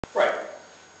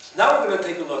Now we're going to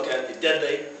take a look at the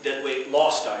deadweight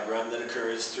loss diagram that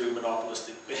occurs through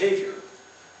monopolistic behavior.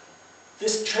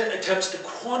 This attempts to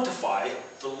quantify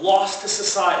the loss to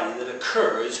society that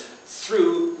occurs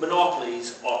through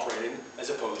monopolies operating as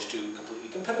opposed to completely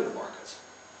competitive markets.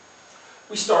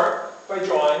 We start by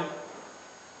drawing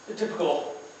the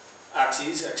typical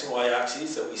axes, X and Y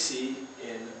axes, that we see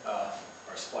in our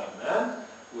supply and demand,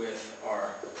 with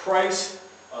our price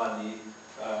on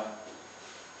the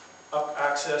up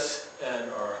axis and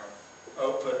our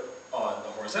output on the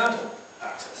horizontal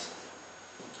axis.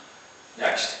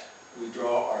 Next, we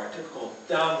draw our typical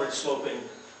downward sloping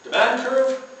demand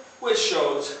curve, which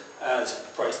shows as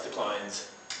price declines,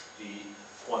 the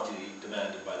quantity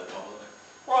demanded by the public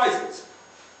rises.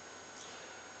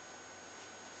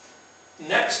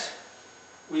 Next,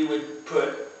 we would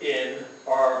put in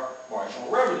our marginal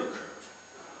revenue curve,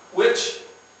 which,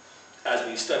 as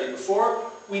we studied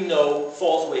before, we know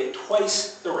falls away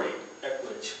twice the rate at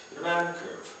which the demand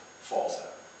curve falls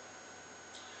at.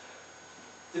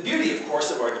 The beauty, of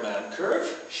course, of our demand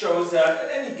curve shows that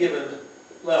at any given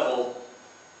level,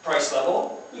 price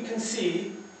level, we can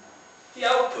see the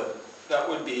output that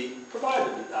would be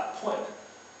provided at that point.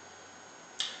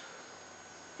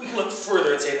 We can look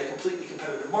further and say in a completely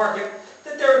competitive market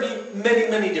that there would be many,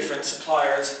 many different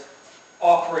suppliers,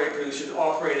 producers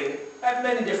operating at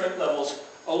many different levels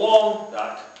along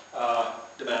that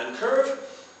demand curve,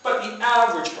 but the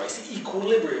average price, the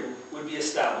equilibrium, would be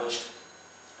established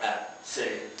at,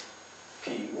 say,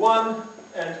 P1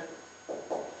 and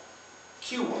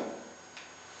Q1.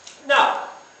 Now,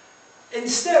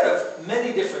 instead of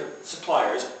many different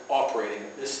suppliers operating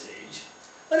at this stage,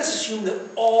 let us assume that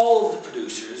all of the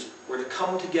producers were to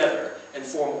come together and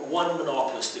form one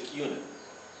monopolistic unit.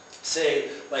 Say,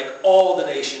 like all the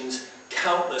nation's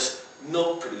countless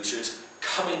milk producers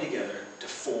coming together to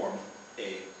form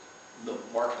a milk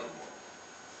marketing board.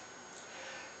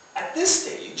 At this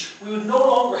stage, we would no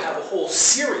longer have a whole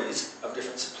series of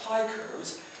different supply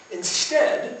curves.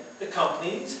 Instead, the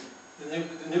companies, the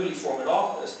newly formed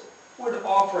monopolist, would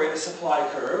operate a supply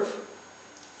curve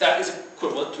that is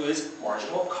equivalent to his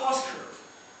marginal cost curve,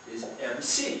 his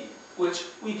MC, which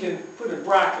we can put in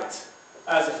brackets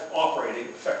as if operating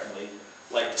effectively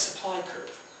like the supply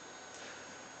curve.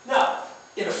 Now,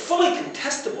 in a fully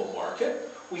contestable market,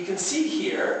 we can see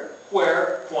here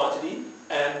where quantity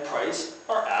and price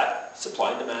are at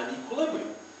supply and demand equilibrium.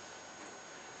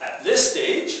 At this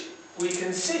stage, we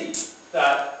can see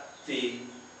that the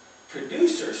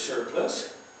producer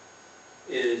surplus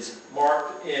is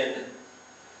marked in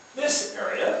this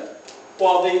area,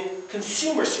 while the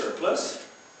consumer surplus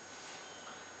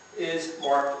is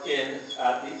marked in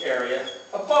at the area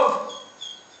above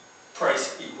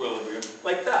price equilibrium,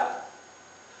 like that.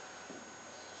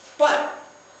 But,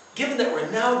 given that we're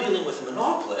now dealing with a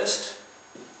monopolist,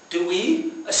 do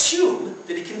we assume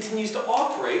that he continues to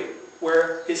operate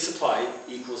where his supply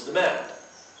equals demand?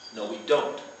 No, we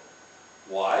don't.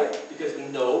 Why? Because we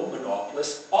know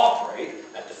monopolists operate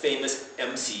at the famous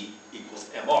MC equals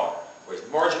MR, where his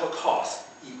marginal costs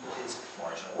equal his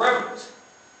marginal revenues.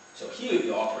 So he would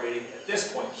be operating at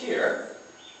this point here,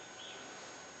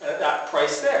 at that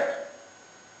price there.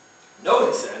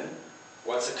 Notice then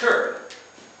what's occurred.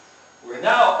 We're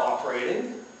now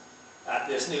operating at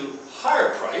this new higher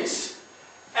price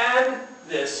and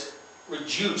this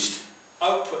reduced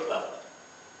output level.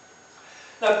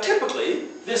 Now typically,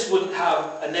 this wouldn't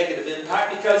have a negative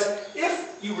impact because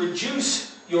if you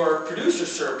reduce your producer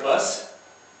surplus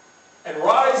and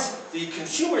rise the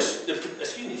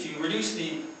if you reduce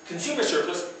the consumer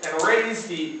surplus and raise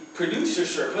the producer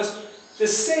surplus, the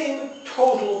same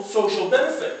total social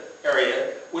benefit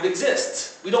area would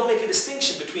exist. We don't make a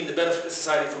distinction between the benefit to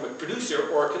society from a producer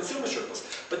or a consumer surplus.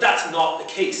 But that's not the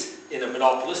case in a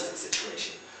monopolistic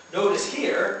situation. Notice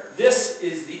here, this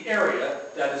is the area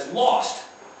that is lost.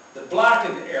 The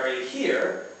blackened area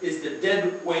here is the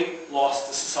dead weight loss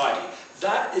to society.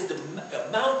 That is the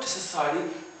amount to society,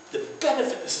 the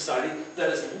benefit to society that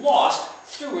is lost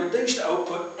through reduced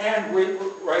output and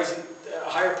rising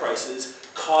higher prices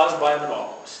caused by a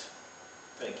monopolist.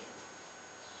 Thank you.